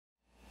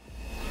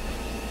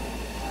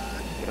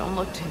Don't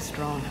look too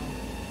strong.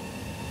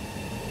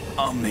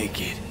 I'll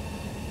make it.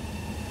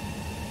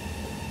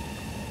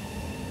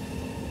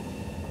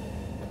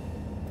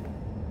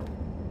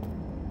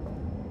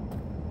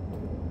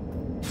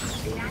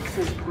 The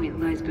access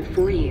point lies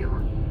before you.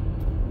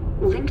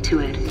 Link to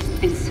it,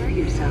 insert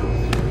yourself,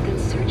 then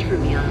search for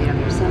me on the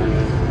other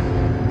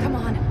side. Come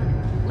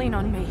on, lean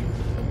on me.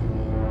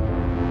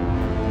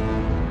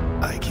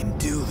 I can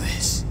do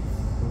this.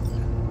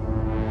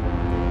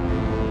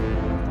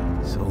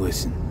 So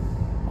listen,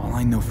 all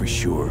I know for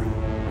sure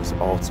is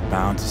Alt's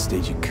bound to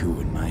stage a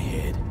coup in my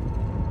head.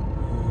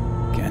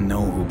 Can't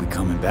know who'll be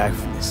coming back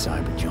from this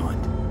cyber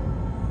jaunt.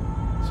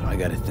 So I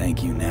gotta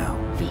thank you now.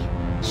 V,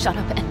 shut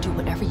up and do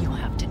whatever you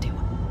have to do.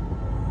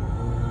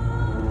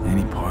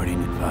 Any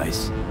parting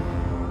advice?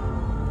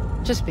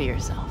 Just be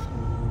yourself.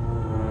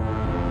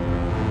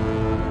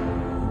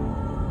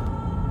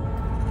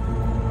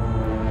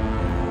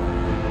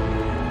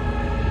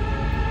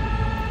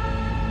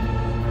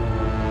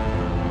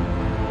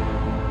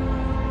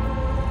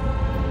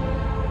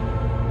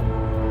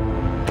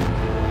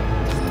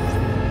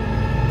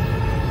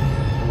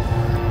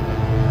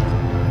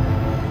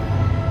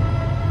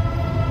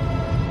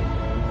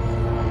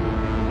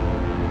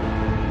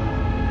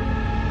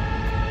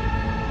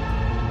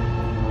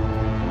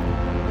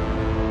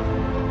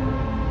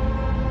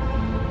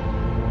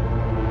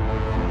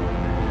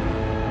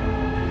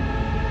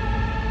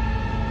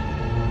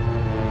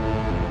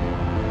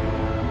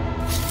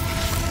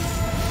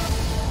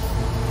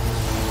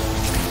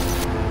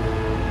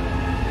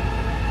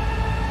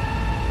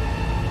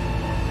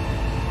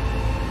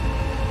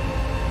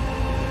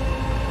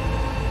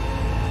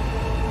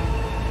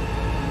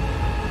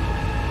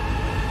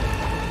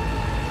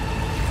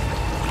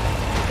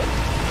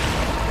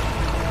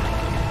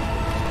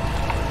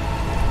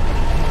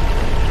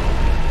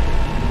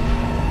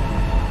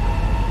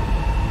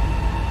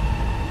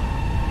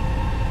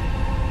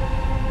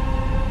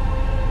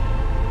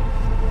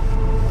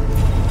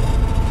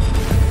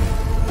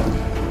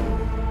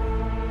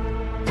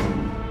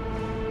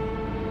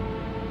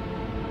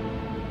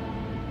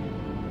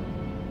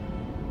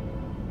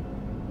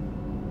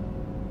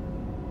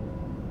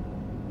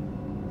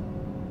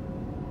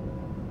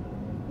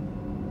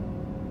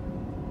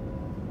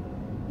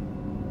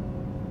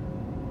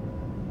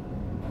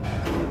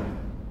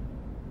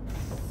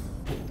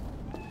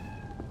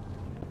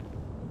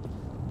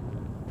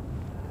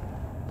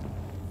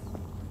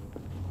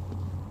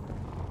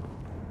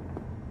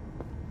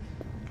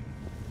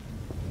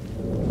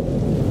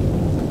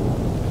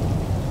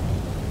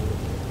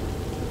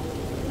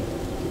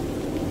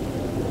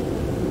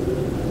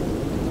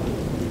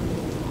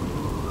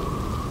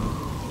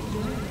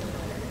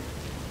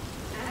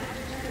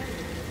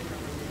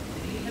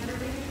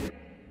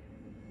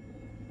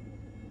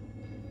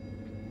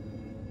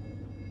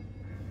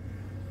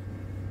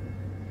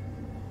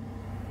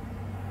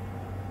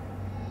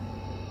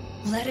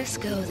 Let us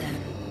go then,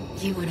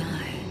 you and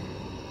I.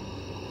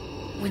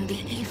 When the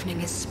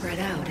evening is spread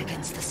out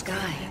against the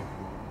sky,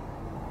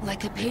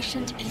 like a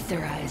patient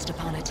etherized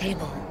upon a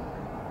table.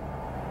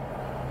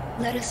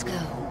 Let us go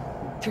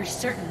through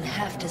certain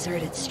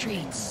half-deserted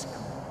streets,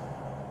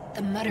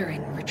 the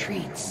muttering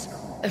retreats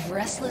of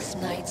restless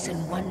nights in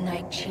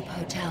one-night cheap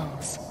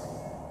hotels,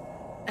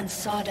 and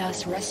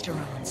sawdust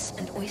restaurants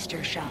and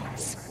oyster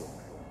shells.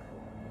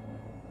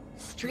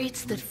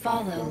 Streets that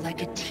follow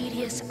like a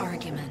tedious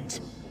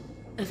argument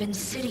of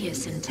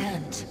insidious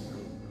intent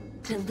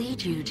to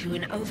lead you to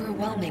an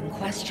overwhelming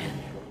question.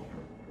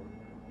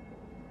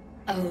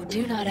 Oh,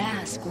 do not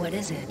ask, what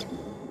is it?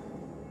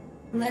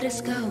 Let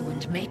us go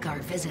and make our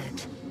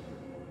visit.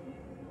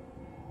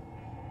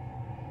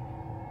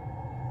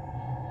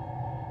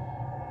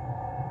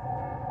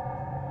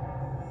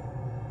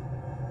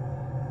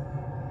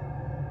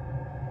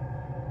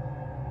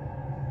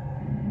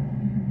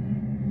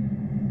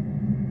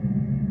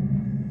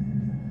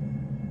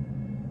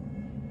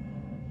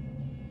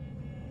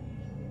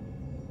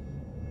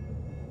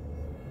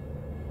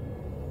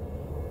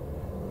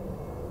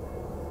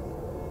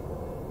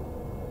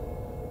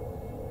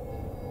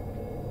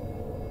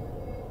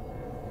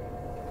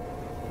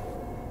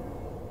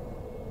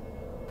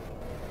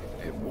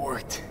 It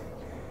worked.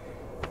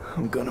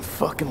 I'm gonna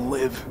fucking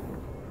live.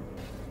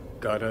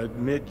 Gotta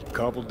admit, you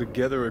cobbled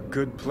together a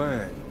good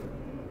plan.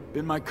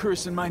 Been my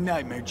curse and my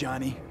nightmare,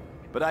 Johnny.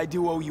 But I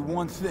do owe you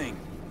one thing.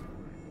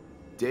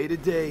 Day to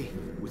day,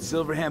 with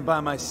Silverhand by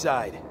my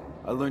side,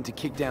 I learned to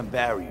kick down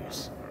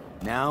barriers.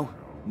 Now,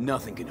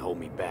 nothing can hold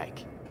me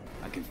back.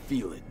 I can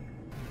feel it.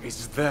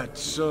 Is that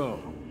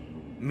so?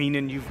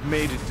 Meaning you've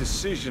made a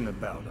decision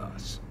about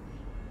us?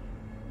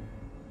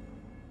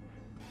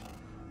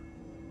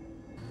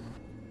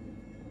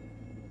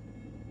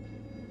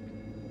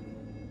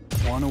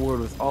 Want a word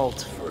with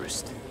Alt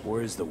first.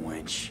 Where's the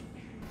wench?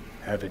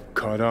 Haven't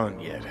caught on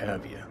yet,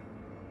 have you?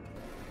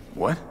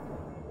 What?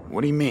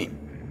 What do you mean?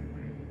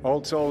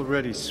 Alt's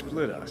already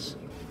split us.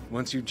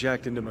 Once you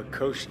jacked into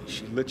Mikoshi,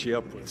 she lit you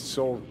up with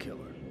Soul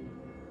Killer.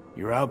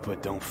 Your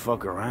output don't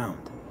fuck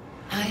around.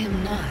 I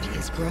am not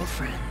his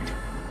girlfriend.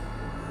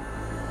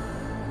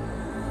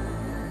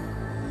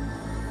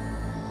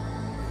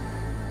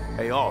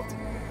 Hey, Alt.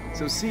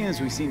 So seeing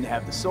as we seem to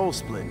have the soul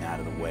splitting out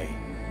of the way,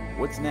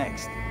 what's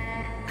next?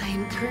 I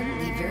am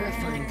currently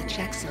verifying the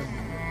checksum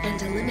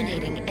and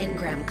eliminating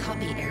engram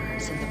copy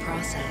errors in the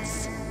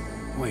process.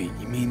 Wait,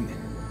 you mean...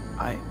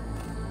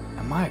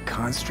 Am I a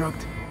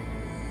construct?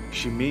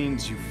 She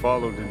means you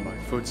followed in my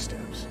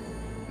footsteps.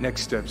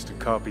 Next step's to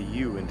copy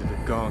you into the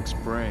Gonk's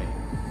brain.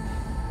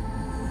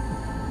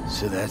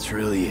 So that's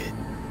really it.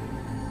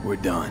 We're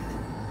done.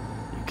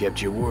 You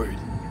kept your word.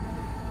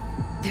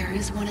 There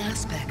is one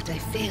aspect I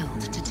failed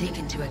to take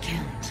into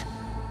account.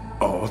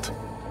 Alt?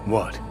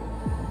 What?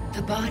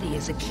 The body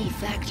is a key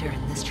factor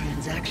in this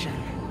transaction.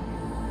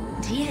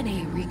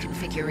 DNA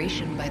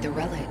reconfiguration by the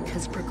relic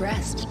has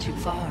progressed too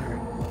far.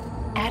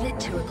 Added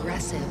to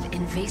aggressive,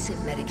 invasive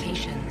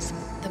medications,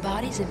 the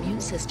body's immune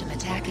system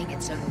attacking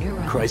its own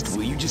neurons... Christ,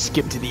 will you just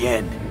skip to the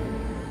end?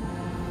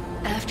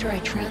 After I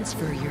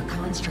transfer your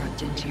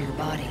construct into your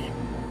body,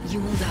 you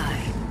will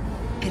die.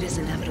 It is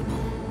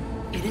inevitable.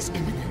 It is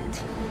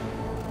imminent.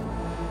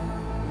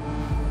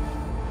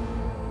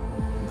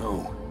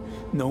 No.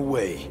 No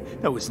way.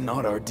 That was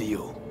not our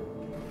deal.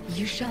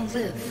 You shall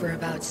live for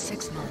about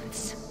 6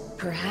 months.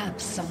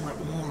 Perhaps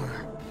somewhat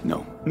more.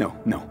 No.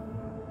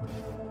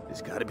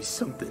 There's gotta be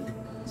something.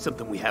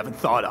 Something we haven't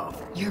thought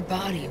of. Your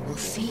body will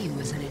see you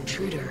as an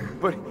intruder.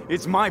 But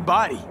it's my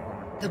body.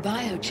 The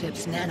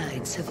biochip's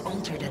nanites have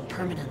altered it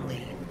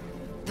permanently.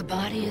 The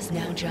body is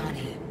now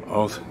Johnny.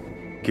 Alt,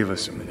 give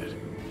us a minute.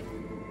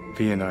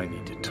 V and I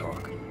need to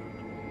talk.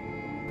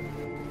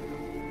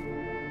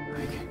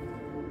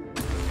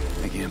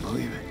 I can't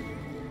believe it.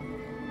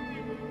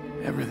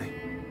 Everything.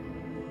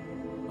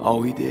 All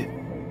we did.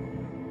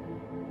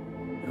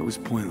 It was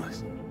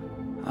pointless.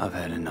 I've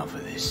had enough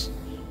of this.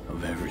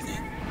 Of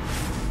everything.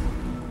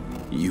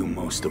 You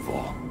most of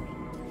all.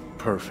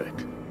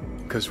 Perfect.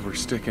 Because we're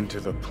sticking to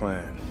the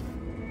plan.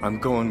 I'm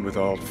going with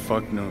Alt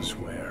fuck knows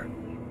where.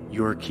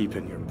 You're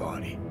keeping your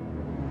body.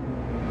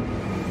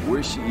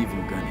 Where's she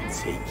even gonna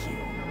take you?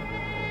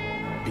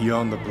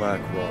 Beyond the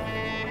Black Wall.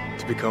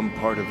 To become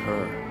part of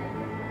her.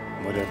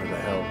 Whatever the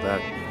hell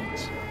that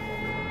means.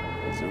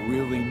 Is there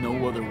really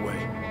no other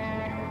way?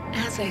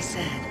 As I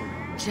said,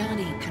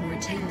 Johnny can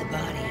retain the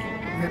body,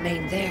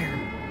 remain there,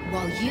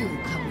 while you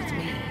come with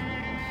me.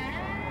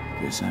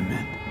 Guess I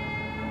meant,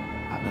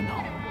 I don't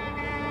know,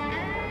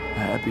 a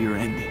happier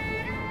ending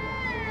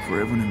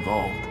for everyone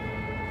involved.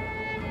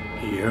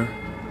 Here,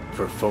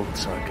 for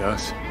folks like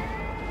us,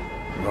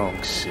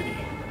 wrong city,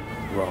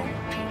 wrong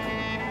people.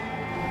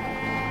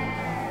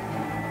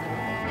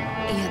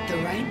 Yet the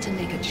right to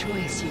make a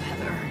choice you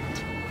have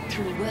earned,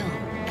 through will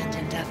and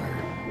endeavor.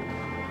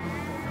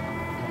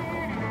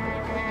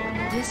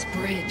 This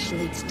bridge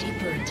leads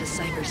deeper into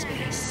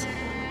cyberspace.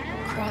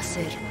 Cross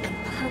it and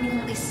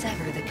permanently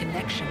sever the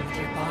connection with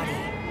your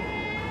body.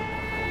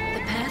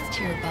 The path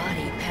to your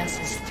body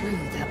passes through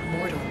that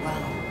mortal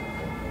well.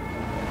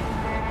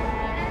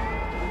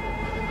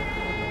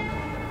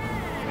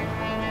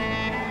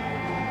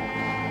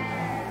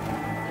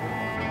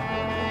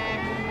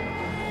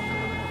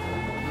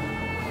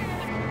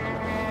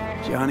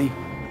 Johnny,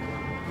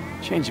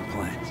 change of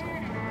plans.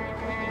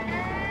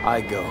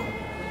 I go,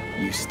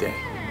 you stay.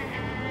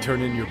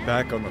 Turning your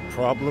back on the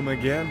problem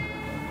again?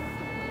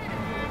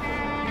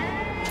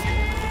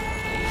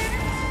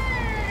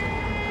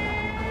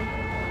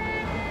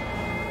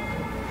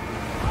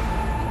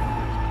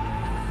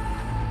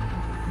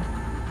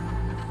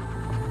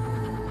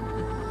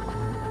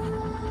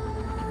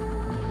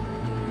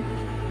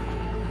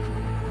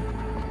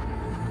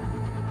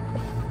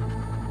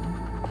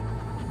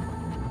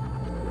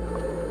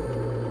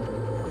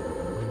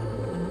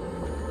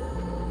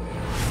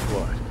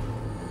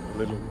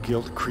 Little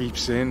guilt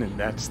creeps in and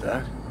that's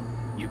that?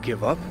 You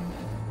give up?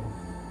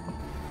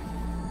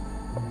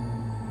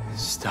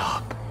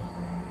 Stop.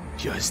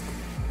 Just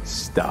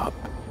stop.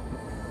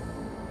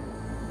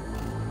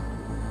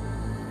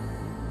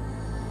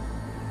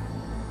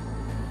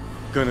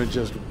 Gonna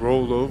just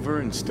roll over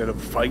instead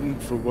of fighting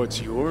for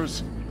what's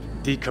yours?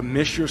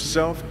 Decommiss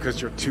yourself because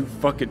you're too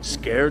fucking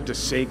scared to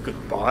say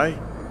goodbye?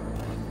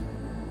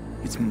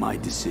 It's my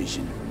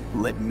decision.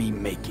 Let me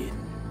make it.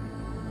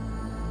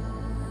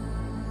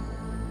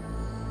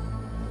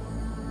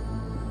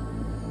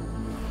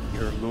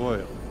 You're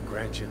loyal,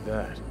 grant you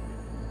that.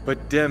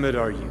 But damn it,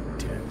 are you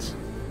tense?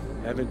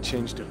 Haven't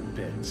changed a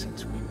bit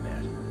since we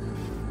met.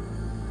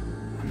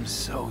 I'm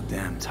so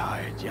damn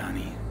tired,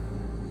 Johnny.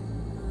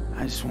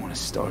 I just want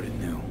to start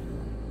anew.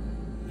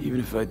 Even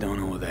if I don't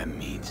know what that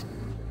means.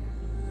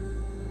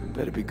 It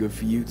better be good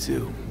for you,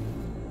 too.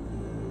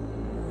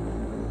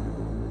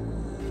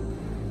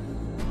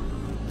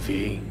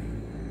 V,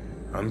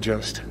 I'm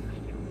just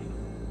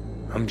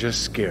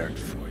scared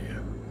for you.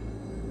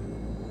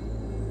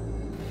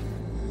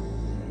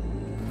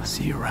 I'll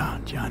see you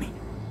around, Johnny.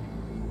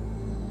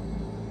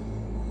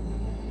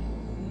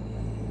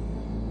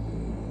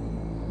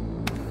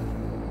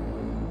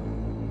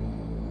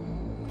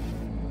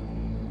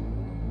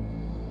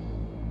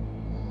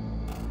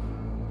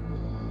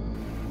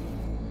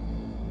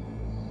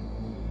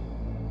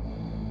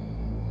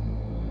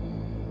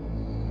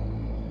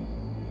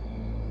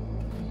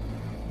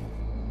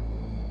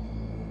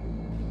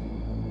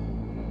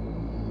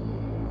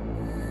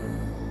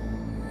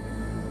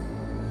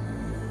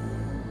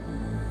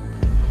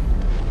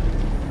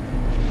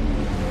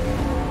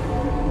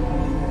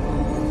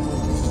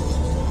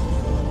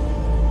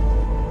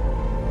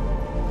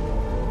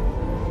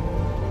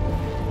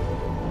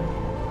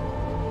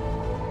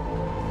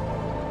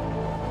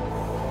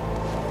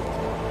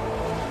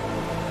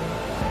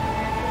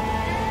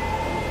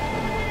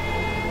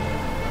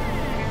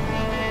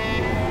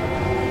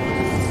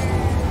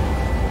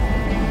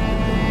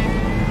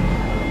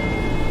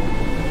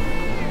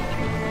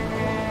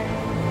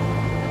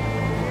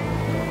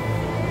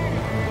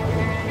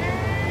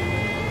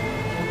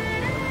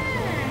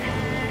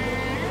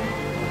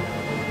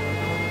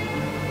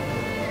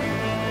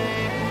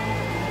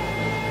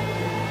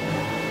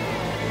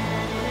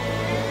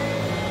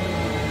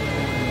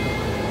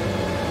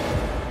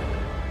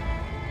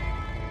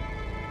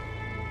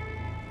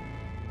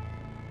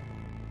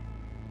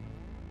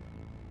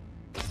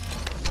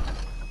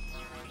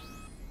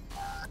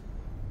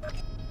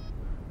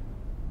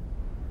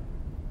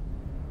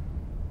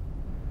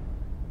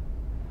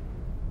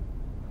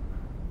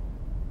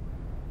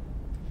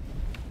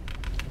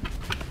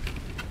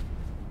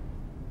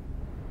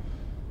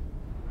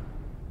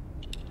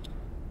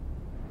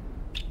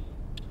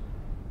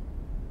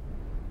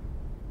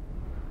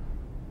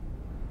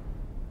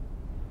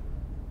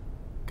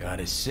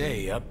 Gotta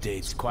say,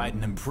 update's quite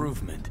an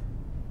improvement.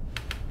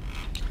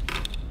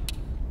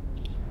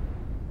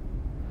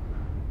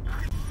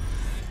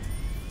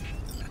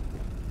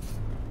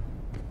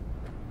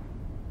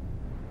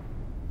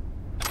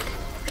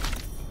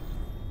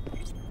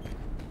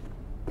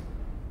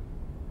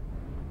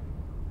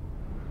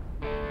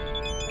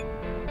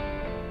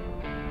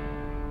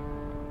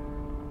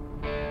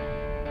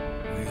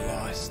 We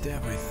lost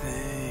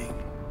everything.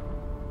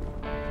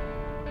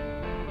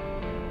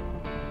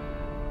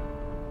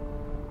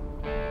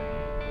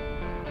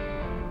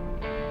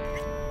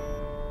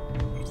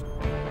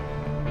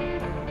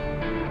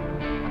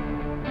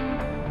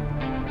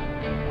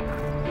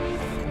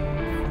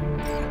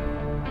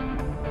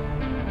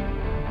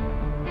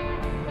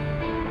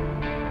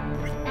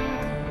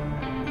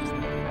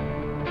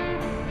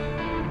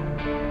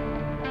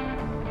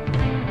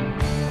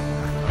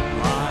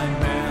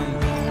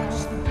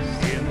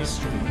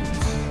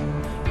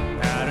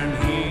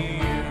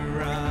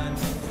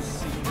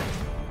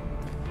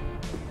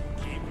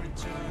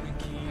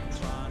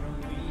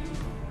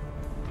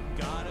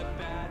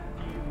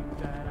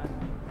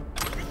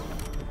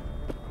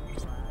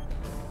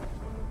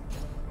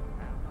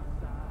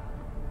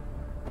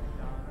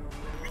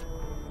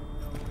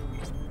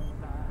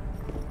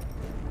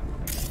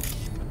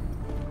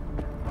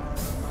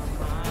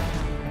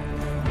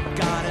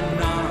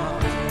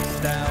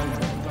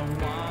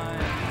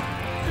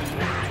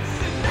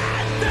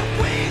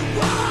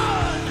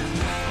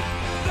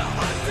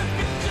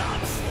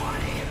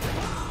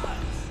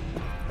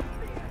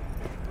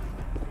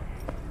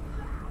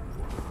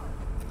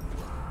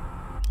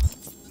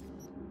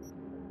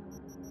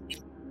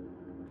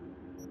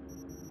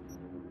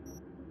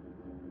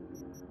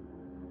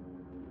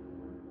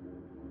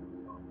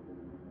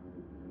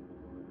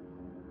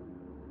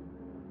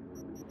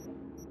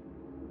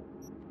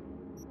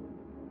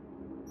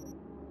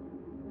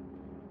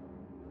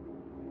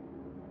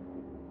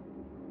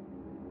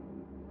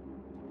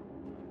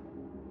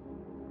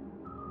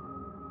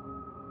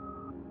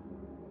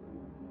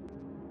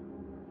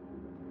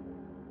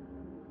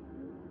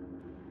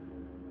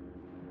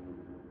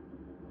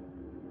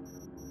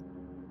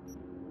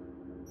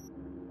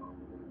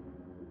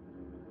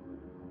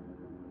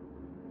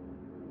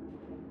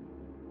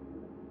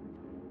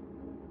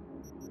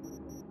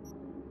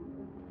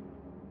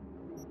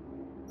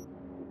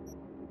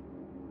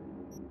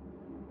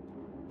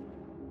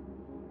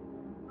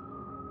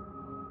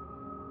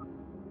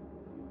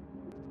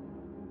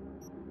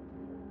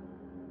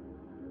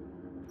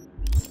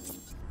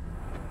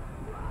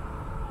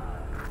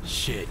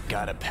 Shit,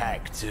 gotta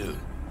pack too.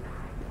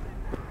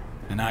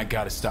 And I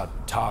gotta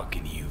stop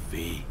talking to you,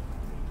 V.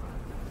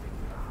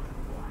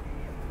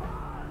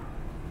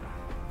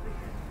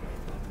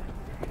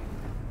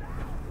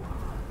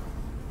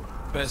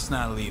 Best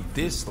not leave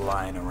this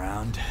lying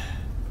around.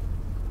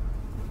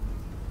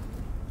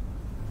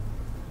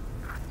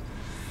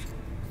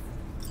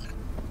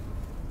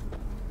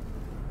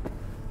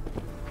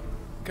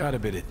 Got a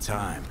bit of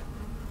time.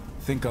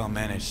 Think I'll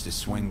manage to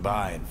swing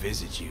by and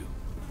visit you.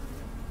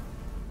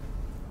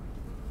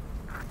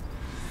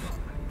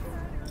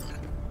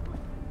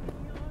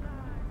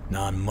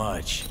 Not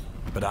much,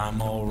 but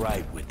I'm all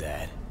right with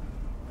that.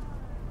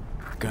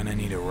 Gonna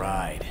need a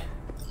ride.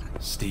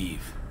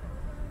 Steve.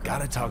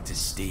 Gotta talk to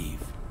Steve.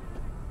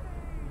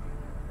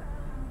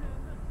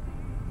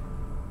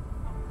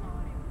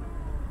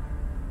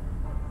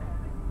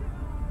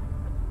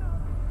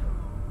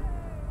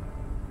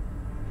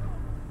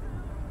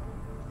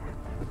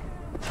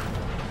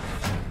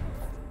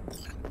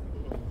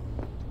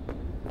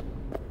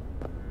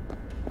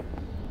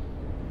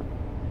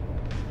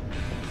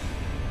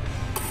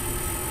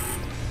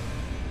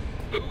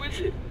 Who is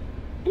it?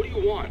 What do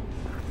you want?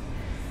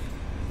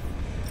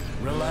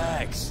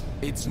 Relax.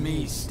 It's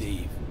me,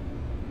 Steve.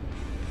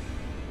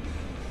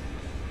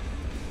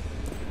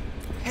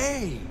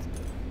 Hey!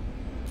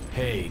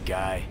 Hey,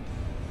 guy.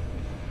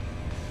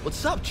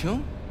 What's up,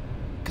 Chum?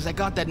 Cause I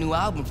got that new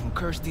album from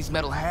Curse These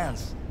Metal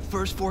Hands.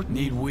 First four...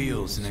 Need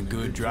wheels and a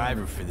good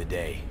driver for the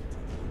day.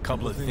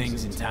 Couple of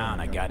things in town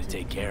I gotta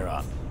take care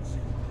of.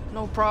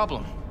 No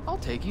problem. I'll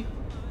take you.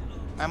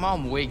 My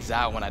mom wigs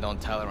out when I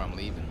don't tell her I'm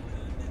leaving.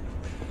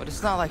 But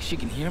it's not like she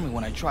can hear me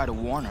when I try to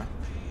warn her.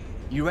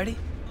 You ready?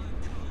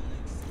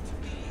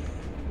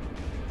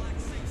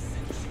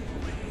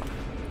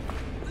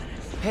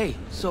 Hey,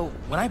 so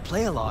when I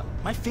play a lot,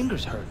 my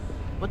fingers hurt.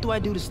 What do I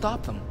do to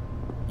stop them?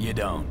 You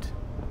don't.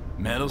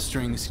 Metal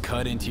strings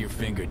cut into your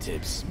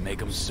fingertips, make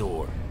them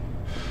sore.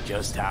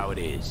 Just how it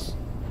is.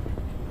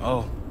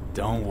 Oh.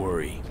 Don't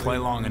worry. Play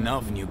long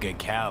enough and you'll get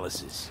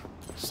calluses.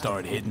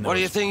 Start hitting those... What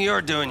do you think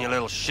you're doing, you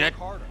little shit?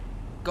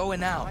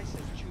 Going out.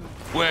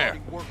 Where?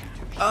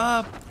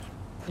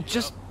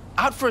 Just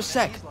out for a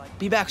sec.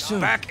 Be back soon.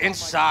 Back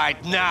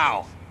inside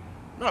now.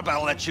 I'm not about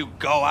to let you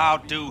go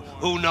out, do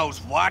who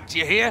knows what,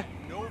 you hear?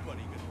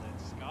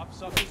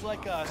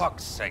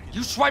 Fuck's sake.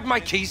 You swipe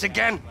my keys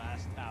again?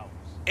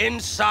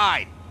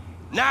 Inside.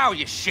 Now,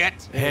 you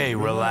shit. Hey,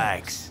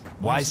 relax.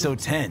 Why so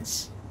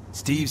tense?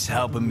 Steve's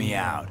helping me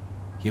out.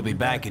 He'll be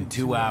back in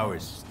 2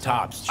 hours,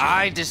 tops, Chief.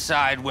 I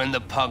decide when the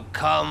punk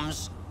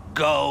comes,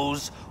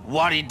 goes,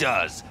 what he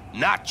does,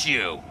 not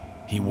you.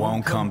 He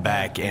won't come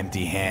back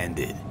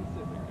empty-handed.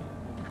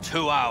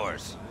 2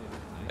 hours.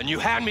 And you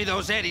hand me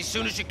those eddies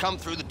soon as you come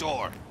through the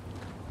door.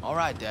 All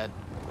right, Dad.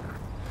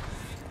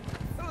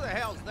 Who the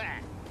hell's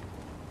that?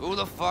 Who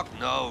the fuck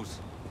knows?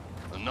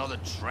 Another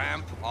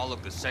tramp, all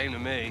look the same to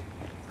me.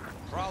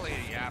 Probably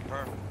a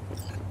yapper.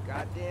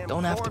 Goddamn.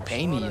 Don't have to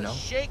pay me, you know.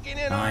 Shaking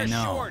in I our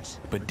know, shorts.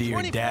 but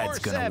dear Dad's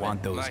gonna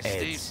want those My Steve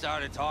heads.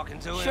 started talking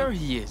to him. Sure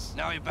he is.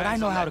 Now he But I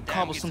bangs know on how to that damn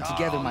cobble some guitar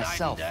together all night and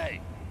myself.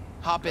 day.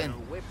 Hop in.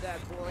 Whip that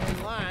boy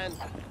in line.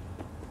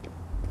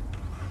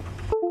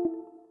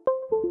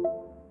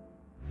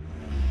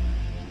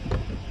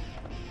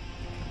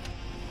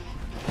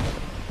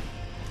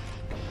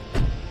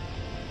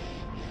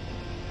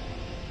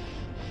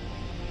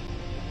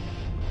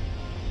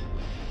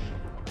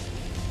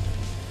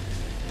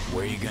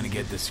 Where you gonna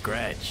get the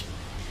scratch?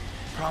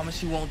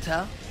 Promise you won't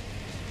tell?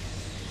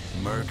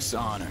 Merc's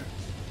honor.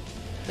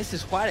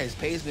 Mrs. Juarez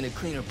pays me to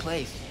clean her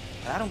place,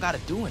 but I don't gotta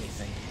do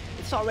anything.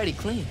 It's already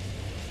clean.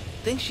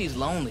 Thinks she's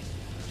lonely.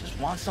 Just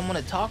wants someone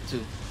to talk to.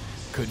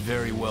 Could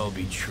very well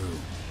be true.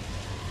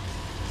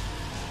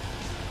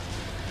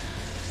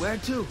 Where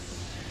to?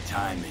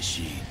 Time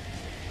machine.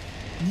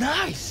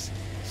 Nice!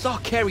 Saw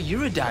Carrie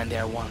Uridine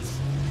there once.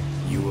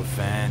 You a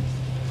fan?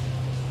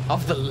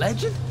 Of the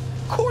legend?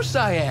 Of course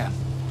I am.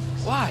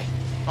 Why?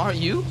 Aren't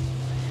you?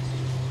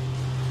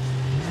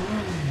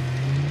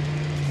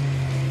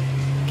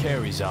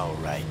 Carrie's all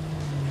right.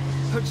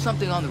 Heard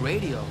something on the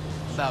radio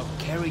about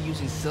Carrie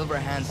using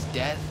Silverhand's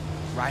death,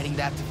 riding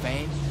that to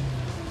fame.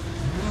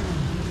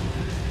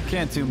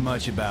 Can't do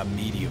much about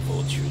media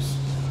vultures.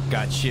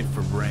 Got shit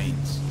for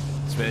brains,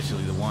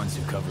 especially the ones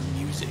who cover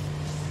music.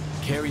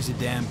 Carrie's a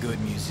damn good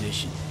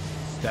musician.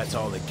 That's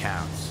all that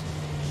counts.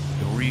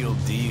 The real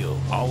deal,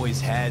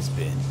 always has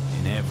been,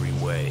 in every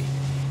way.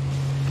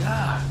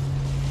 God,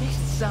 makes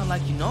it sound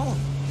like you know him.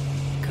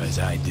 'Cause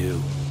I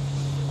do.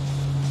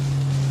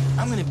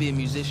 I'm gonna be a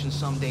musician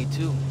someday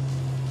too.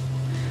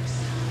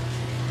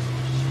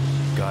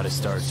 Gotta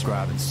start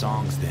scribing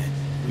songs then.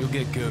 You'll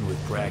get good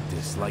with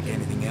practice, like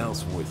anything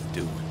else worth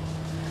doing.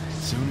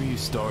 Sooner you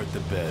start, the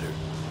better.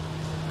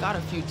 Got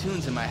a few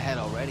tunes in my head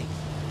already.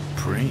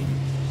 Preem.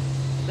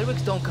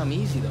 Lyrics don't come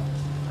easy though.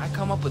 I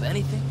come up with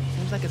anything,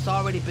 seems like it's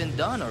already been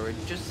done or it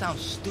just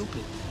sounds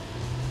stupid.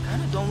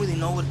 Kinda don't really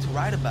know what to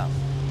write about.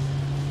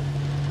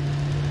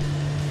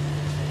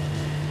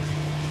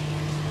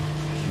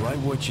 Write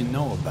what you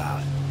know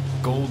about.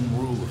 Golden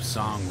rule of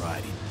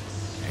songwriting.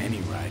 Any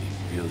writing,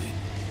 really.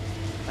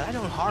 But I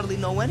don't hardly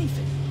know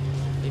anything.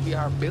 Maybe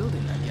our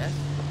building, I guess.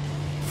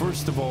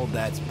 First of all,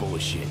 that's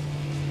bullshit.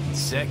 And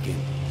second,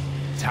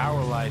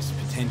 Tower Life's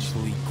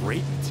potentially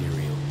great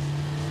material.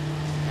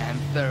 And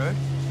third,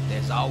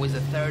 there's always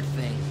a third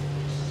thing.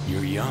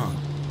 You're young.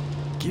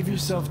 Give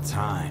yourself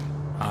time.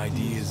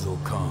 Ideas will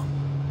come.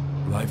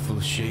 Life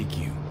will shake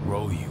you,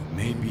 roll you,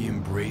 maybe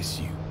embrace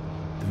you.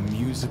 The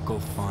music will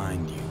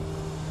find you.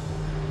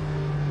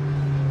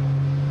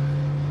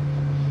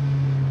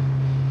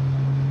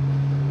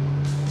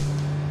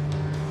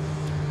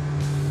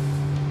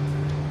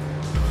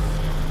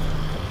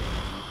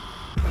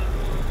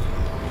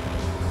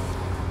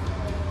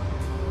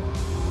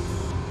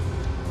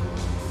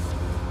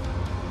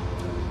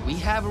 We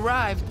have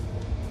arrived.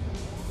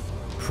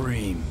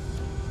 Preem,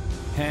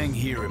 hang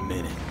here a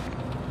minute.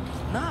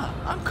 Nah,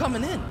 I'm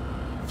coming in.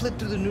 Flip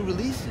through the new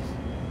releases.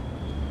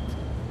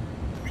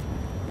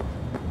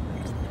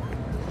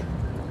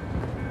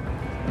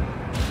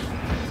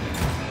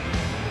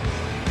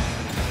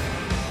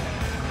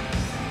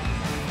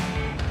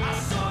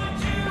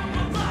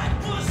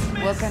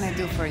 What can I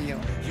do for you?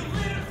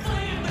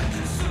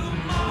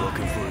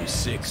 Looking for a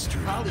 6th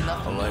Street. Probably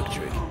nothing.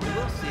 Electric.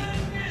 We'll see.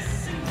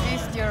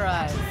 Feast your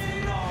eyes.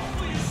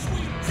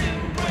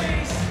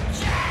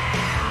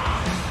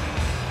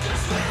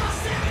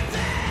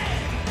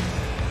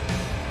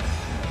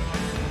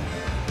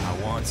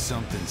 I want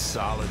something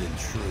solid and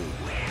true.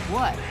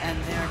 What?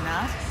 And they're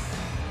not?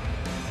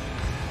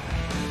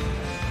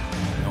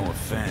 No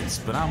offense,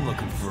 but I'm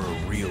looking for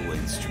a real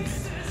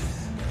instrument.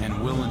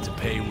 And willing to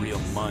pay real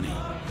money.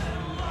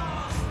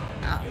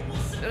 Ah,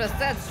 should have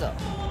said so.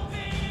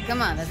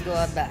 Come on, let's go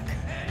out back.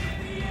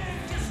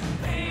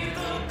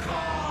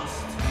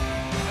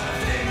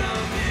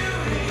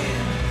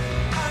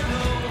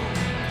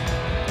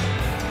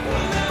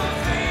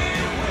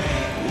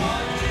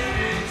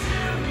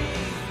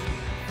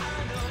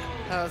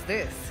 How's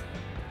this?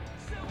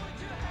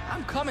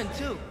 I'm coming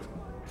too.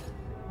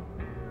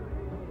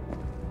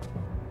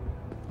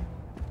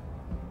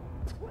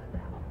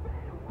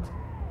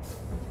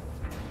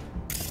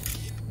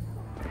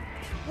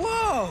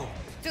 Whoa!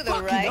 To the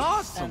Fucking right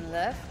awesome. and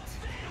left,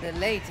 the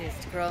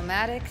latest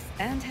chromatics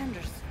and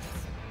Hendersons.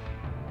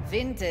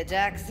 Vintage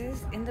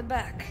axes in the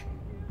back.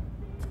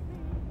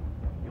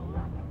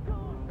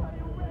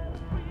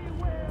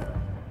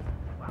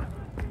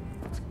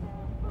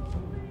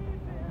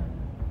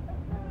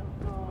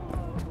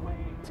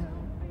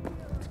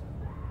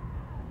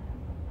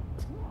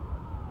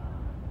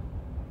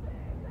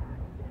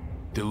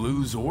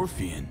 Deleuze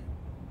Orphean.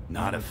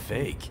 Not a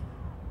fake.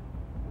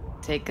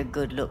 Take a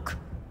good look.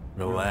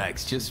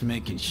 Relax, just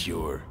making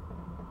sure.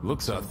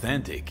 Looks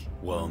authentic,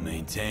 well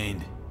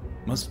maintained.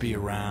 Must be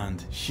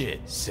around,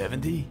 shit,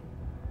 70?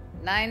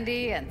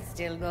 90 and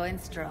still going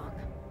strong.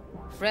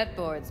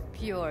 Fretboard's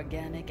pure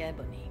organic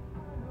ebony.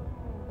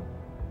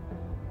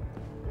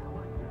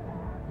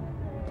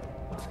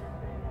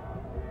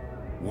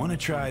 Wanna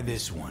try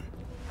this one?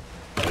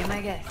 Be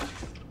my guest.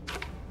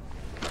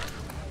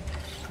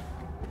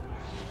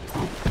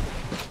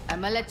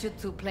 I'ma let you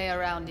two play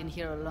around in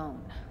here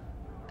alone.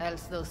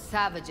 Else those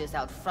savages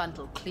out front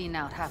will clean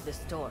out half the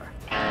store.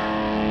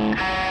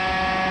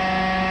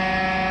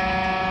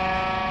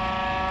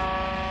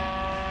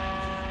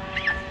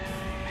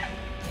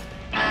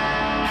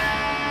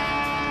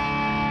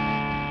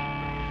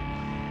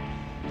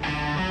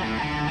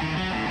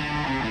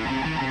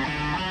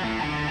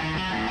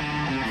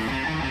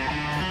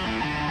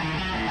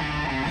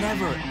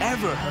 Never,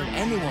 ever heard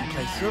anyone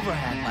play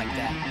Silverhand like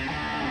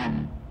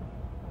that.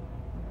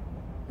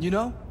 You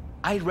know,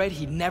 I read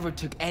he never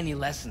took any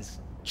lessons.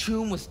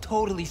 Chum was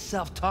totally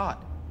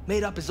self-taught,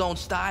 made up his own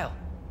style.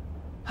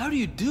 How do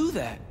you do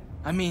that?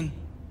 I mean,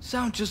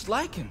 sound just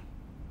like him.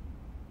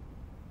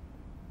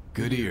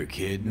 Good ear,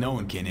 kid. No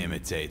one can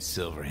imitate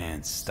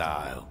Silverhand's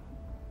style.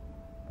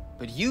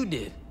 But you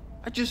did.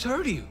 I just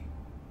heard you.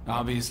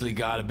 Obviously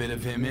got a bit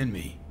of him in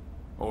me.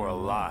 Or a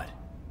lot.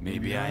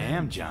 Maybe I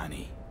am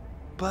Johnny.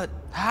 But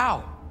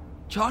how?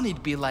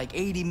 Johnny'd be like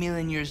 80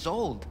 million years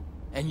old,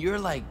 and you're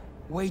like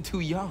way too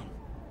young.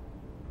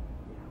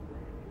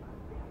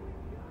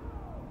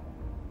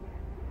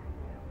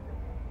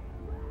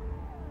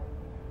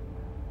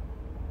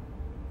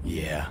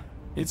 Yeah,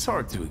 it's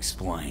hard to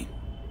explain.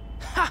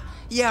 Ha!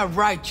 Yeah,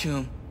 right,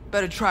 Chum.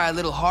 Better try a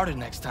little harder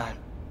next time.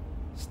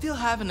 Still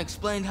haven't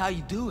explained how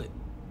you do it.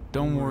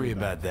 Don't worry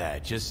about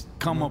that. Just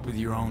come up with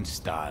your own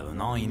style,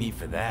 and all you need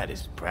for that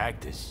is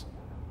practice.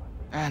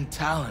 And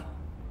talent.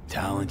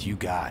 Talent you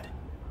got.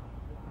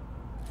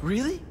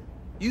 Really?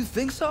 You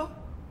think so?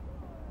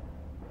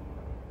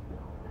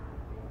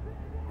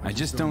 I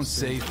just don't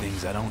say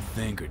things I don't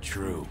think are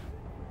true.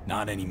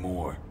 Not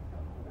anymore.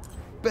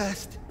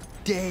 Best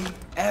day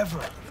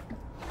ever.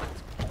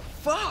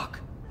 Fuck!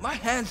 My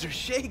hands are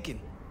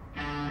shaking.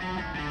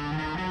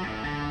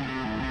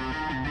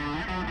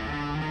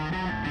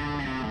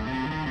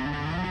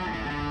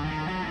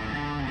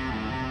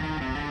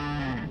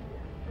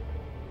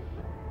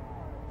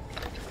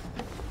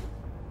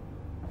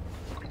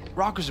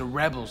 Rockers are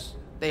rebels.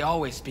 They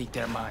always speak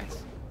their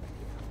minds.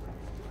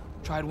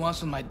 Tried once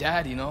with my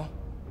dad, you know.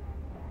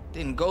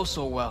 Didn't go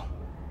so well.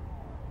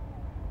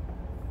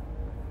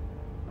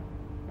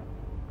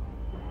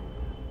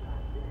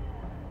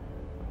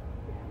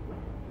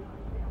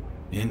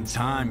 In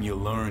time, you'll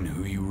learn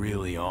who you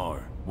really are,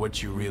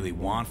 what you really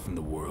want from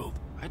the world.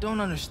 I don't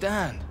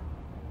understand.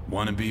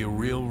 Want to be a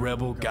real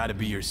rebel, gotta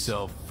be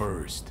yourself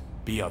first.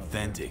 Be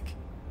authentic.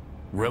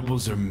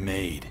 Rebels are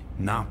made,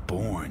 not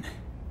born.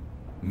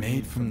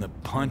 Made from the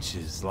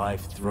punches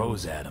life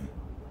throws at them.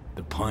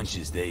 The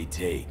punches they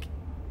take.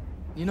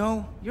 You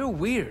know, you're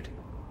weird.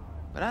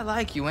 But I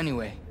like you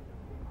anyway.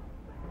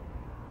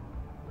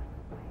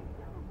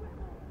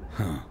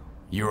 Huh.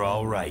 You're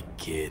all right,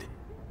 kid.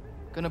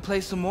 Gonna play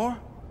some more?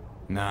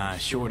 Nah,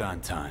 short on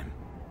time.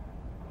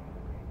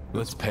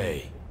 Let's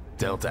pay.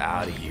 Delta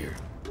out of here.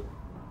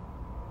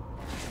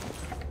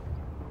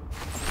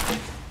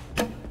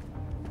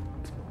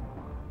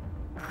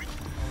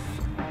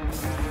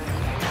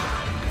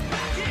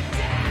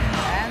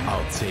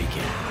 I'll take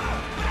it.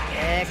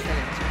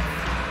 Excellent.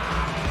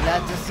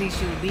 Glad to see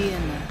she'll be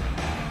in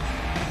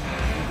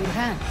good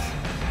hands.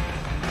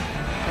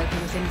 Help you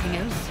with anything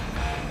else?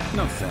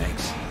 No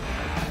thanks.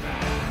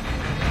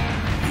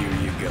 Here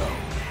you go.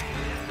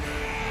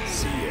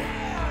 See ya.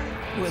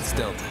 What's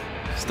Delta?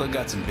 Still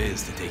got some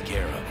biz to take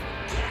care of.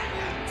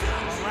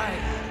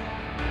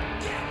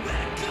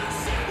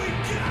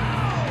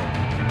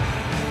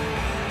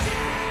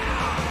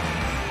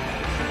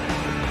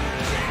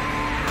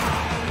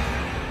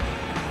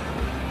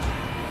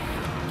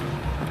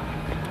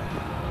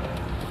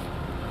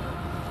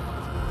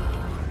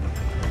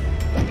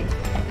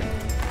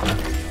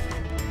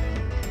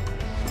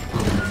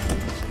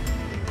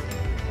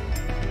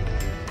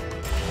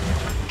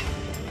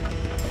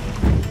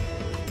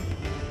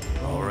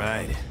 All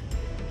right.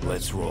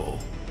 Let's roll.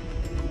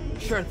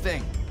 Sure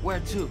thing. Where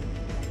to?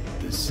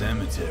 The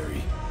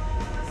cemetery.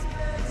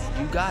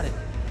 You got it.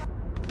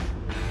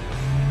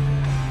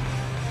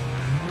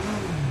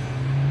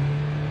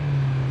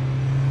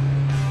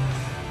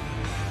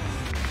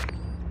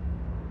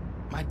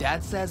 My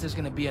dad says there's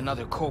gonna be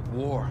another Cope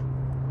War.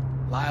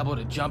 Liable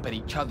to jump at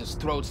each other's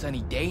throats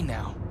any day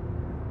now.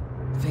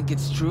 Think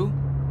it's true?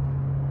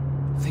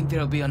 Think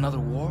there'll be another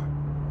war?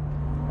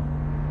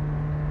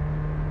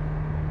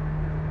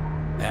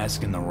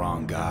 Asking the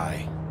wrong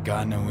guy.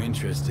 Got no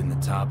interest in the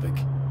topic.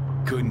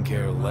 Couldn't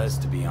care less,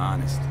 to be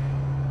honest.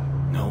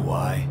 Know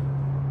why?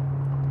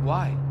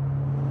 Why?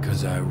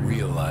 'Cause I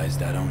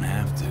realized I don't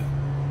have to.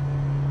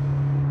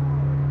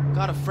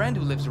 Got a friend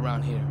who lives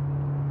around here.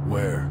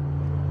 Where?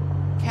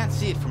 Can't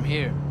see it from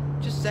here.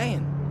 Just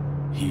saying.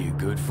 He a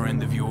good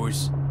friend of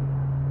yours?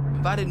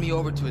 Invited me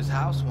over to his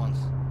house once.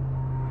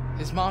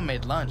 His mom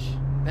made lunch.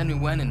 Then we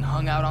went and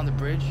hung out on the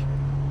bridge.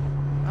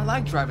 I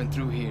like driving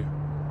through here.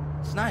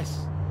 It's nice.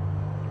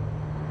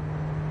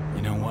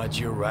 You know what,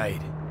 you're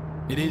right.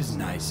 It is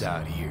nice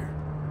out here.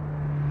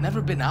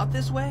 Never been out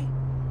this way?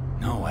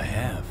 No, I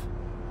have.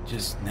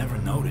 Just never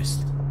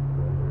noticed.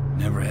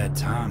 Never had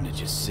time to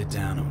just sit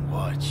down and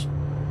watch.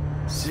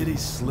 City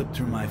slipped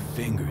through my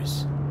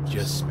fingers.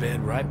 Just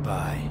sped right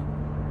by.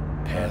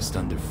 Passed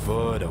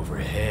underfoot,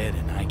 overhead,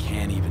 and I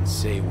can't even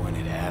say when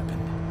it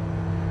happened.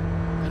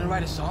 Gonna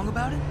write a song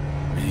about it?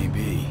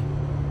 Maybe.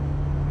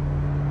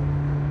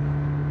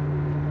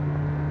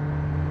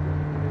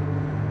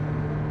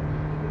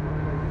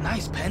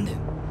 Nice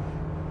pendant.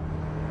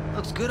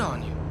 Looks good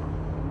on you.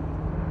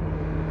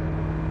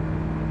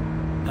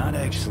 Not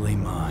actually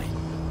mine.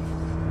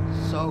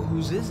 So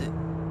whose is it?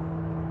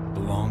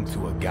 Belonged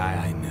to a guy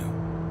I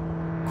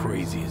knew.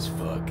 Crazy as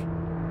fuck.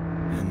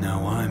 And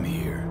now I'm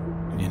here,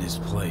 in his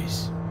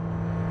place.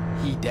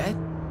 He dead?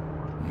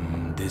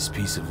 This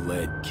piece of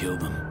lead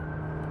killed him.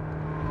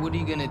 What are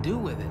you gonna do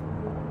with it?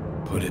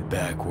 Put it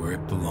back where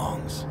it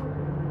belongs.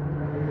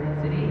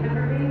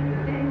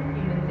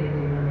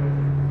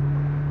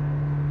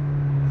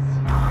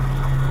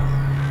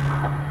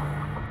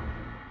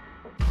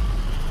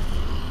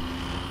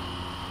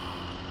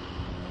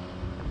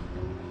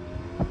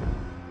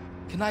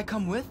 Can I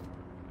come with?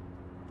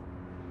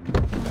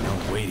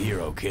 Don't wait here,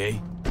 okay?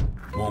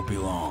 Won't be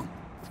long.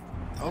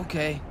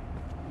 Okay.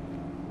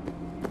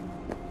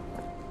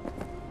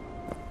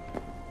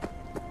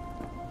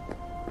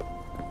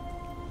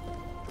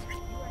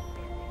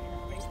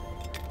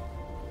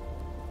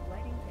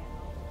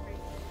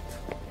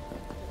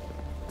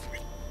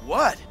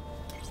 What?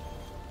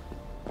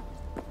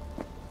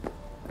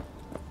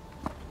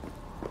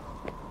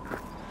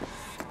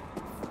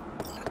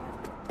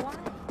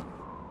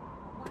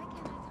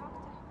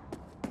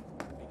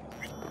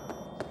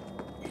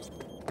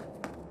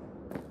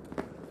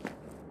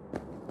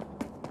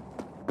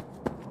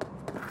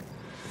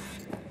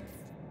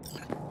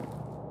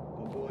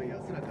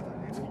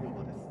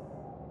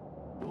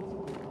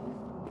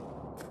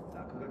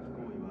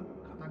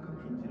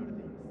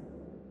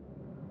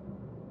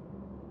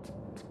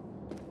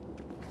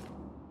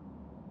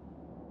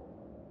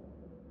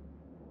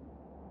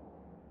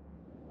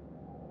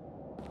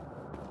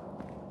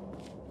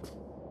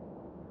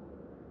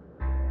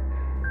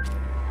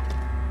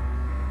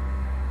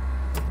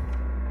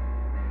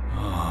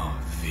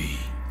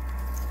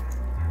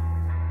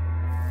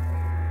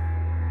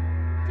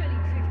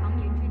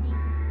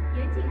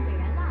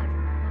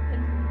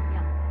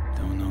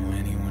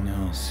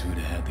 Who'd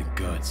have had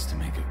the guts to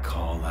make a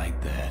call like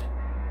that?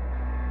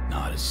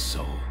 Not a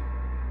soul.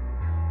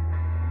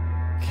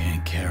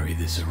 Can't carry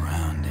this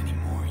around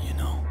anymore, you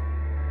know?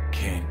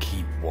 Can't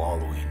keep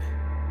wallowing.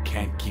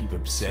 Can't keep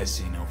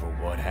obsessing over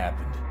what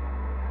happened.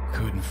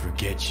 Couldn't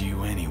forget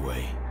you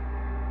anyway.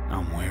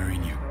 I'm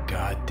wearing your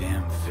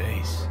goddamn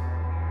face.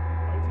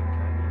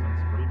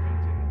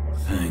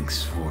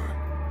 Thanks for...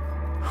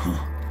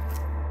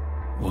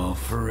 well,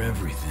 for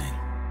everything.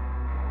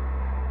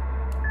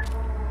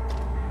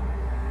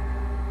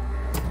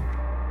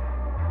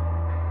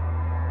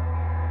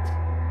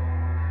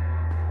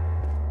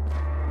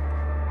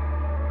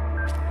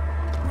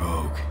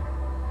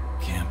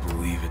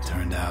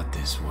 Turned out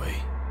this way.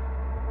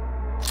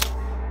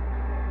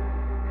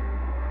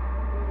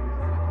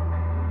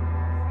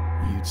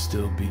 You'd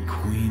still be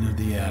queen of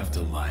the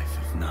afterlife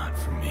if not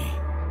for me.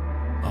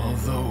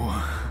 Although,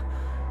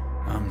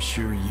 I'm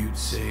sure you'd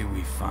say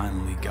we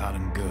finally got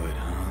him good,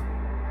 huh?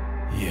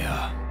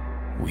 Yeah,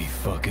 we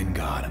fucking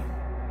got him.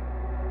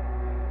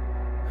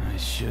 I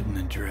shouldn't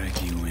have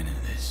dragged you into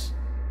this.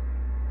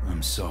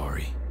 I'm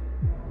sorry.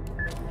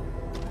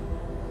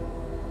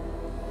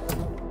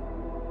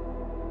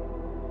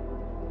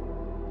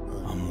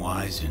 I'm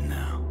wiser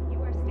now,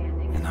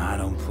 and I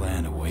don't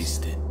plan to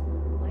waste it.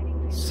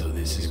 So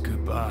this is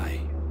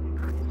goodbye.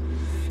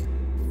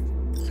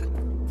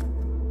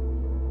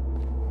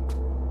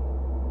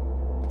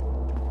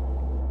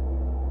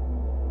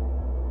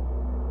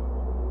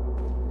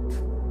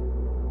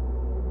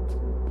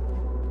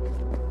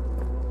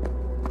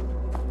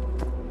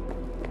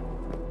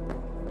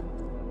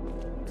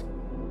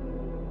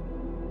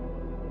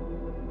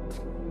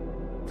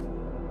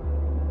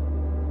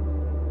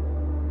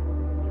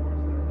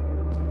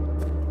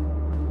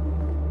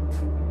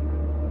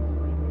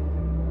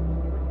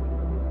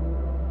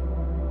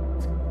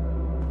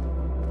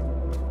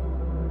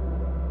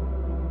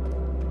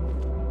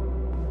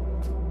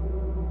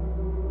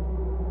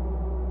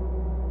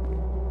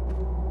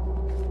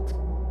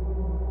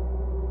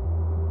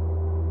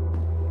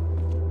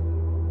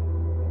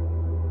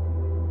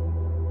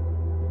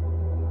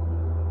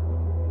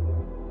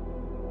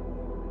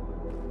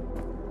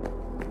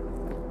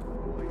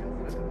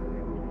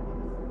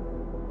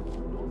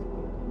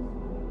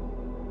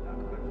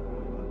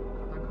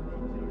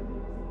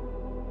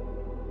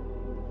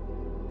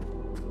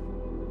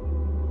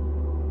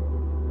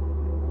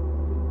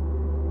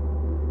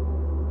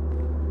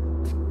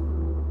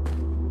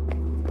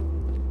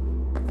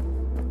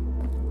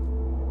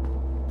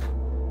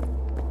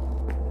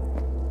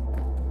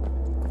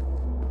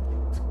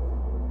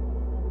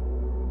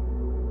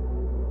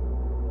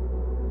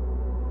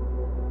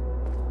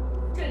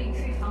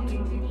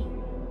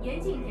 严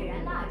禁点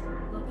燃蜡烛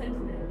和喷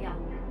吐燃料。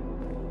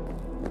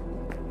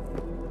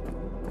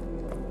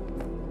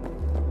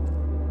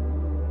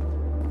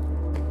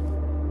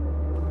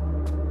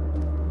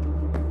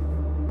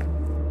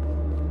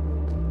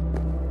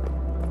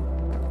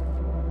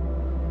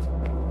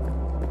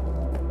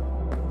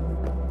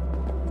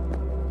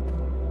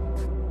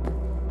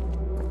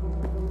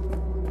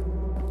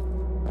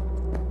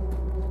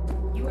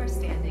 You are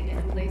standing in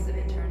a place of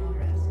eternal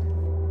rest.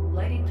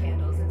 Lighting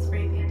candles and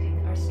spray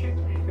painting are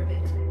strictly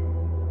forbidden.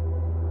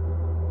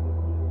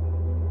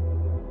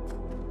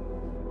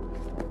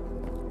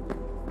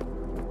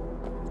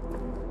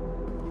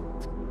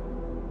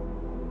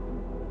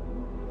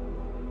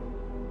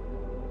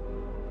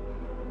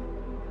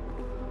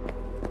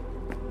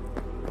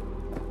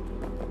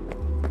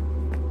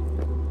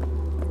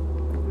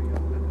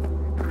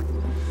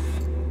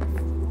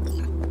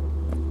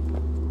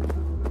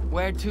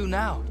 Where to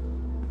now?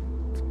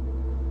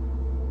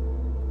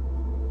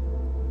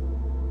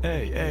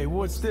 Hey,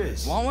 what's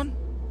this? Want one?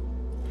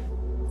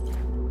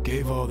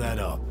 Gave all that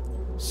up.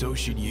 So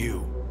should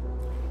you.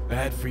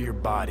 Bad for your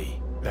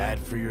body, bad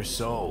for your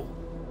soul.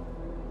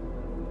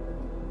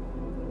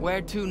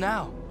 Where to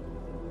now?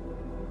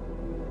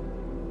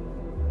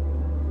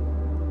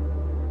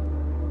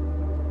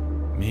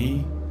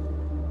 Me?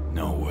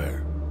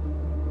 Nowhere.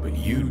 But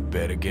you'd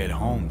better get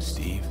home,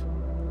 Steve.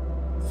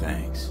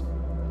 Thanks.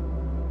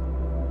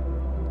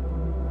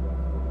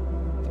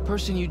 The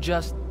person you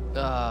just,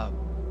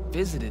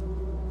 visited,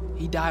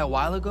 he died a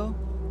while ago?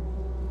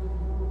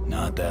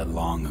 Not that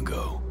long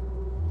ago.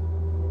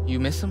 You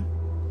miss him?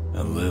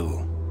 A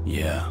little,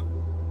 yeah.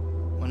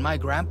 When my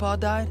grandpa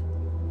died,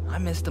 I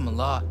missed him a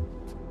lot.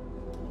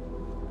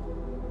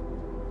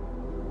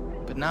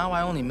 But now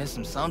I only miss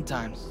him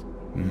sometimes.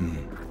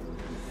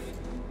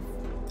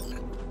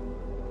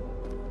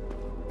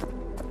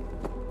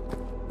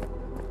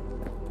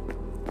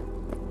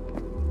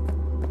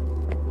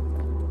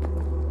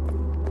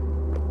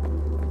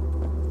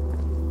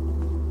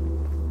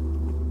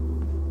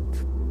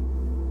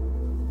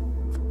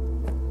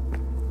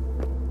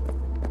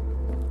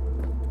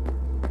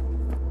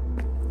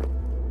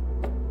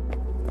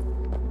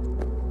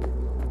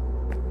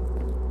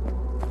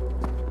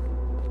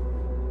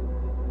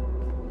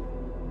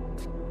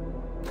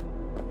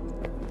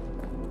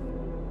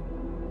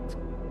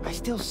 I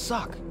still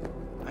suck.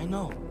 I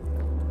know.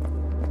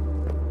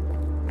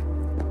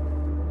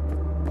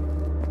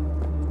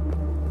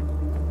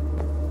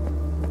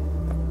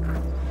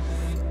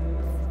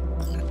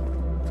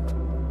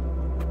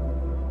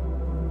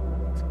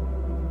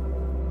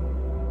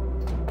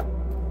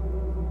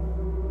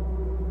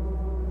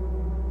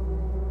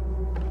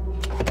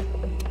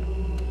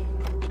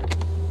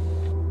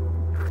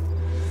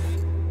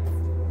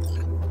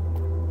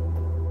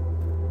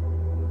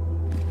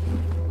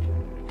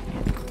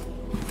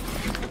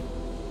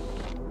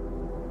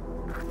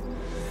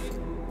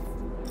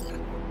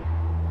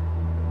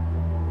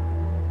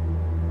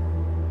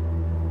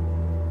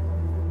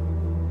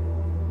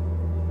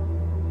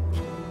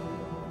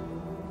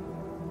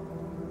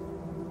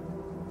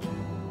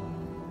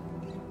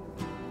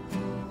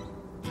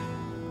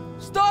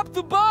 Stop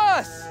the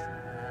bus!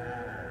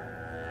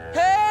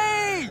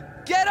 Hey!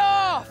 Get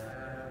off!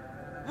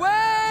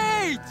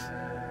 Wait!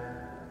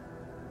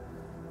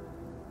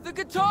 The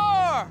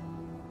guitar!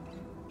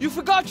 You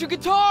forgot your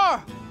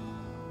guitar!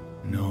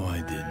 No,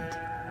 I didn't.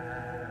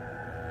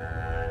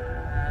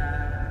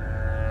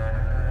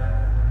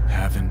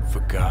 Haven't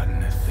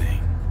forgotten a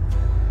thing.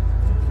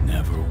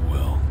 Never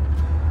will.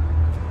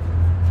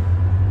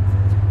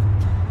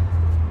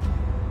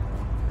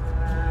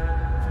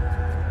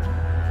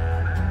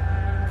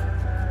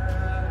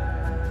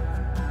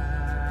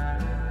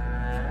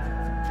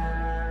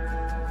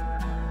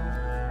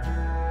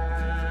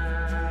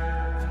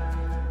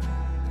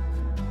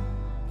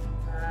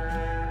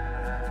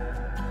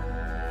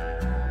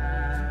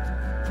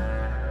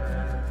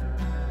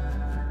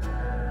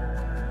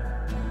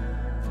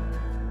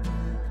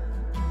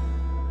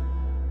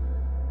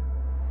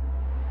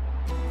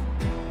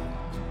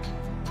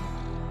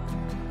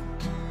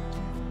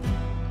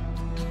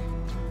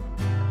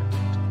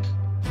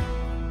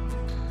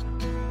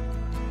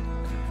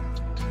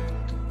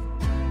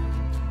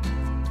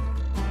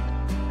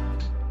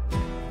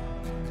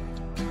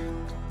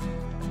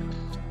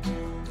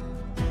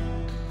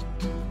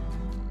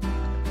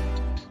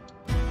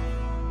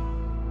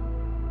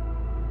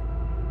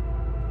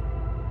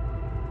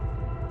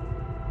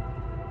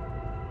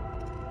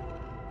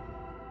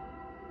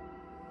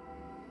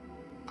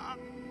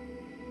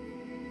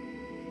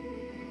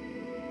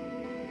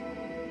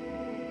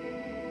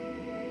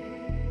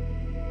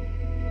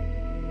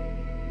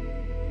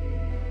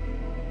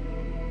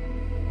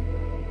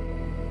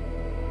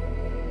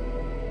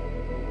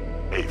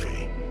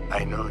 Davey,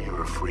 I know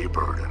you're a free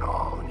bird and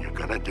all, and you're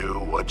gonna do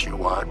what you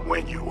want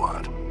when you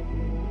want.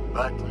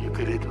 But you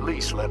could at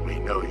least let me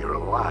know you're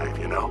alive,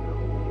 you know?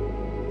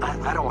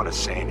 I don't want to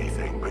say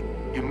anything, but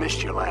you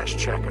missed your last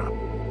checkup.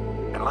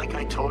 And like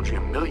I told you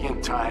a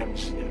million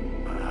times,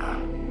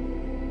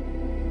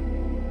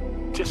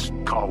 Just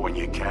call when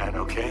you can,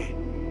 okay?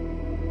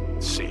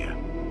 See ya.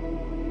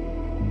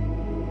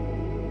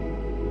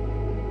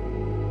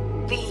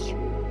 V,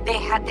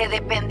 déjate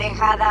de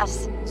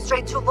pendejadas.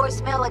 Straight to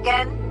voicemail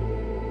again?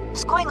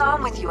 What's going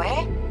on with you,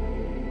 eh?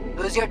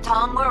 Lose your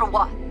tongue or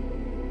what?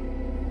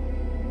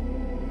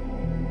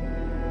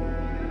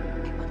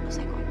 ¿Qué más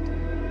sé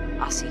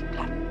cuánto? Ah, sí,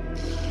 claro.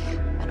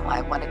 Bueno,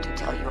 I wanted to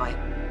tell you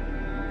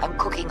I'm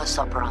cooking a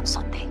supper on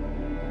Sunday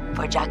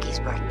for Jackie's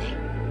birthday.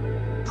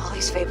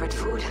 Polly's favorite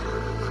food.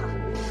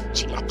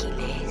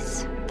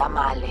 Chilaquiles,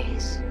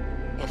 tamales.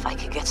 If I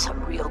could get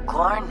some real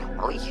corn,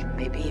 oy,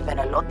 maybe even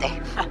elote.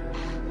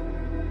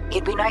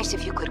 It'd be nice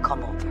if you could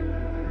come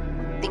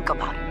over. Think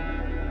about it.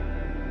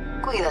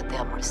 Cuídate,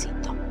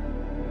 amorcito.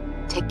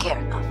 Take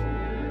care, love.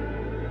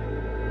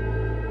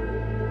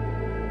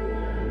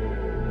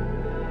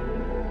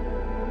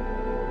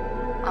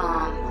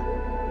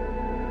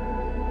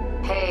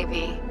 Hey,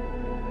 V.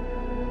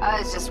 I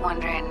was just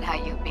wondering how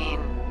you've been.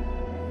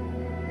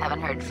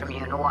 Haven't heard from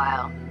you in a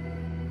while.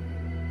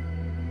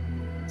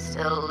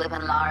 Still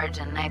living large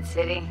in Night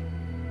City?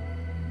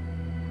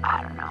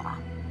 I don't know.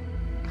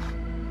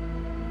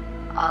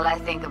 All I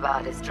think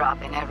about is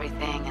dropping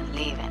everything and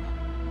leaving.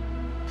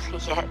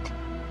 Yet,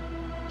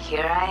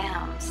 here I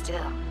am,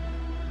 still.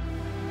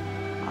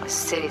 Oh, the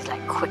city's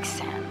like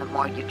quicksand. The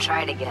more you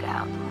try to get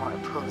out, the more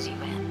it pulls you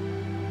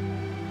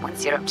in.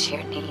 Once you're up to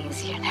your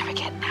knees, you're never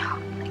getting out.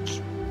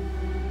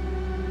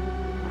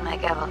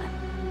 Like Evelyn.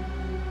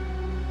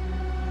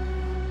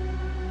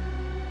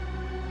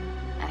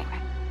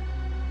 Anyway,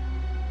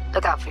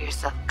 look out for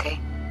yourself, okay?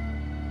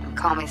 And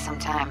call me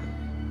sometime.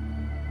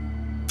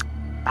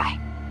 Bye.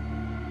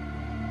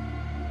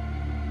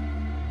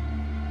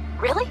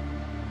 Really?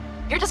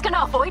 You're just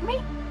gonna avoid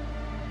me?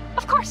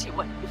 Of course you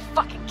wouldn't, you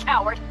fucking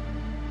coward.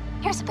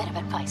 Here's a bit of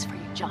advice for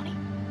you, Johnny.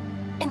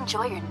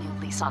 Enjoy your new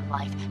lease on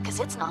life, because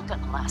it's not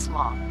gonna last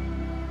long.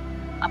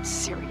 I'm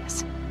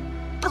serious.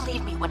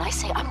 Believe me when I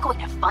say I'm going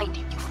to find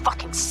you, you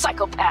fucking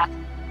psychopath.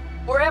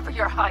 Wherever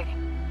you're hiding.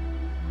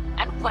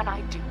 And when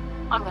I do,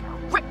 I'm gonna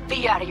rip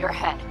V out of your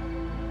head.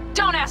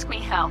 Don't ask me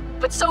how,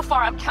 but so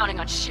far I'm counting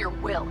on sheer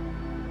will.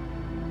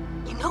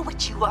 You know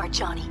what you are,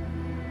 Johnny?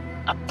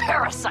 A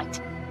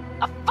parasite.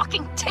 A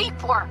fucking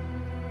tapeworm.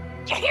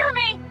 You hear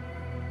me?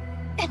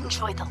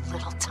 Enjoy the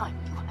little time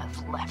you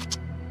have left.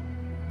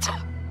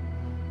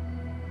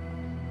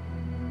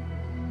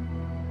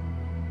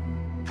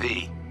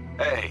 V,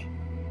 hey.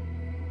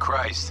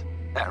 Christ,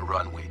 that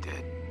run we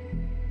did.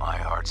 My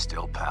heart's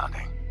still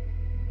pounding.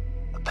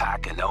 A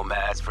pack of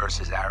nomads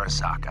versus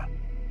Arasaka.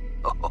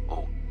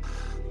 Oh,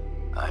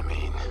 I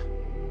mean,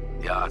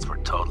 the odds were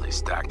totally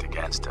stacked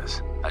against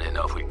us. I didn't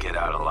know if we'd get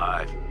out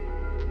alive.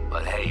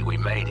 But hey, we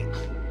made it.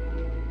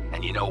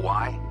 And you know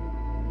why?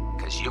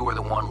 Because you were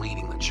the one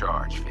leading the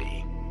charge,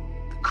 V.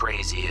 The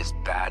craziest,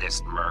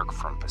 baddest merc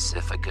from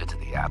Pacifica to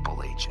the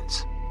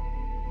Appalachians.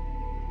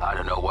 I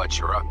don't know what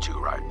you're up to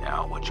right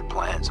now, what your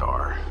plans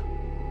are.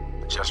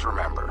 But just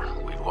remember,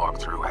 we'd walk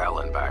through hell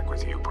and back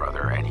with you,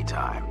 brother,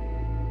 anytime.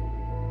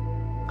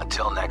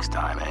 Until next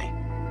time,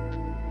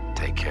 eh?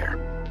 Take care.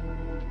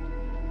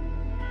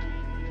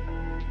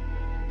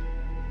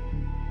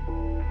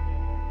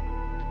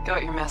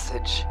 Got your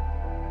message.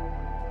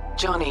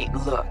 Johnny,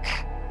 look.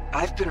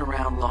 I've been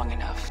around long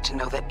enough to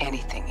know that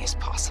anything is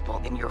possible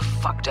in your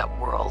fucked up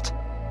world.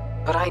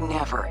 But I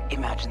never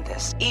imagined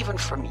this, even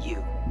from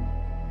you.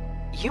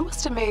 You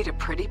must have made a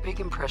pretty big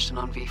impression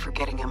on V for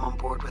getting him on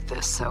board with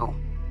this, so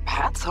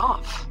hats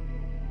off.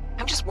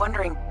 I'm just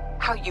wondering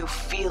how you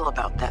feel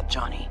about that,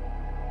 Johnny.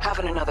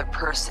 Having another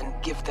person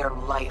give their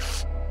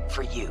life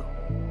for you.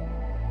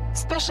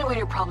 Especially when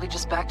you're probably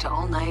just back to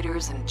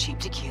all-nighters and cheap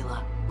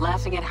tequila,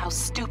 laughing at how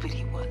stupid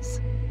he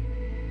was.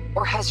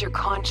 Or has your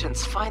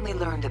conscience finally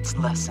learned its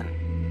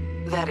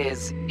lesson? That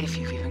is, if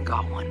you've even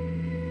got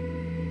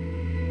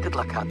one. Good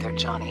luck out there,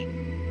 Johnny.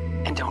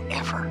 And don't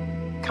ever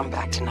come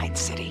back to Night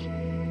City.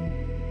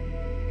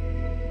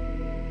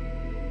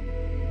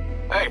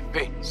 Hey,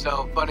 V,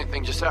 so funny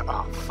thing just happened.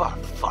 Oh,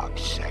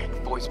 fuck's sake,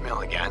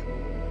 voicemail again.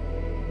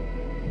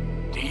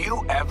 Do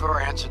you ever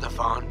answer the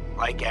phone?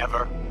 Like,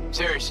 ever?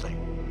 Seriously.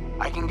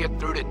 I can get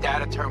through to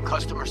data term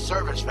customer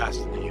service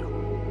faster than you.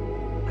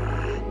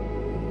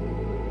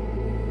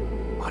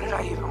 What did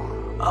I even...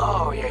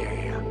 Oh,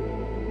 yeah.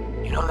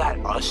 You know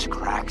that Us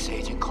Cracks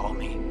agent called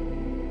me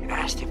and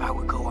asked if I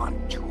would go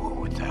on tour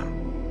with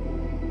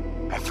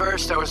them? At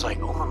first, I was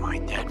like, over my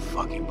dead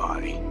fucking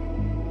body.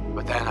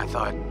 But then I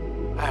thought,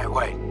 hey,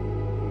 wait.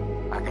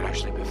 I could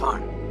actually be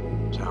fun.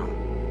 So,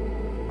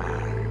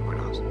 what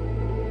else?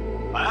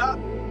 Well,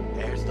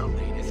 there's the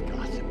latest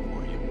gossip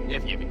for you,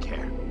 if you even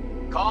care.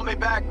 Call me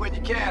back when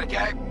you can,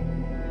 okay?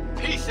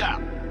 Peace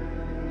out.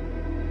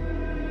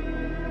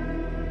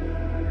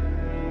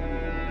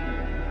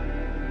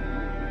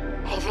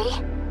 Hey,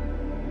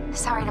 V.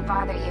 Sorry to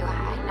bother you.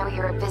 I know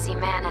you're a busy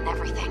man and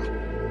everything.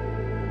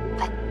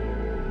 But,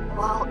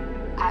 well,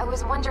 I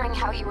was wondering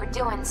how you were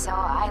doing, so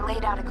I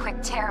laid out a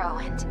quick tarot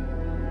and...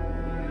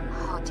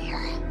 Oh dear.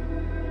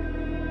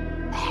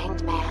 The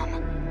Hanged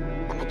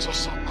Man, the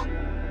Magician,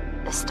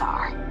 the the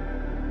star.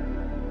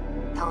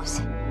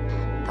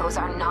 Those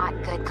are not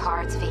good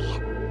cards, V.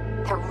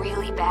 They're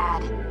really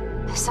bad.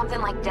 There's something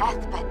like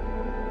death, but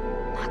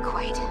not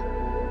quite.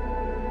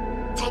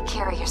 Take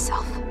care of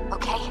yourself,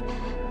 okay?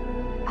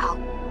 I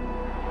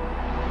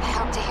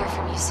hope to hear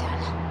from you soon.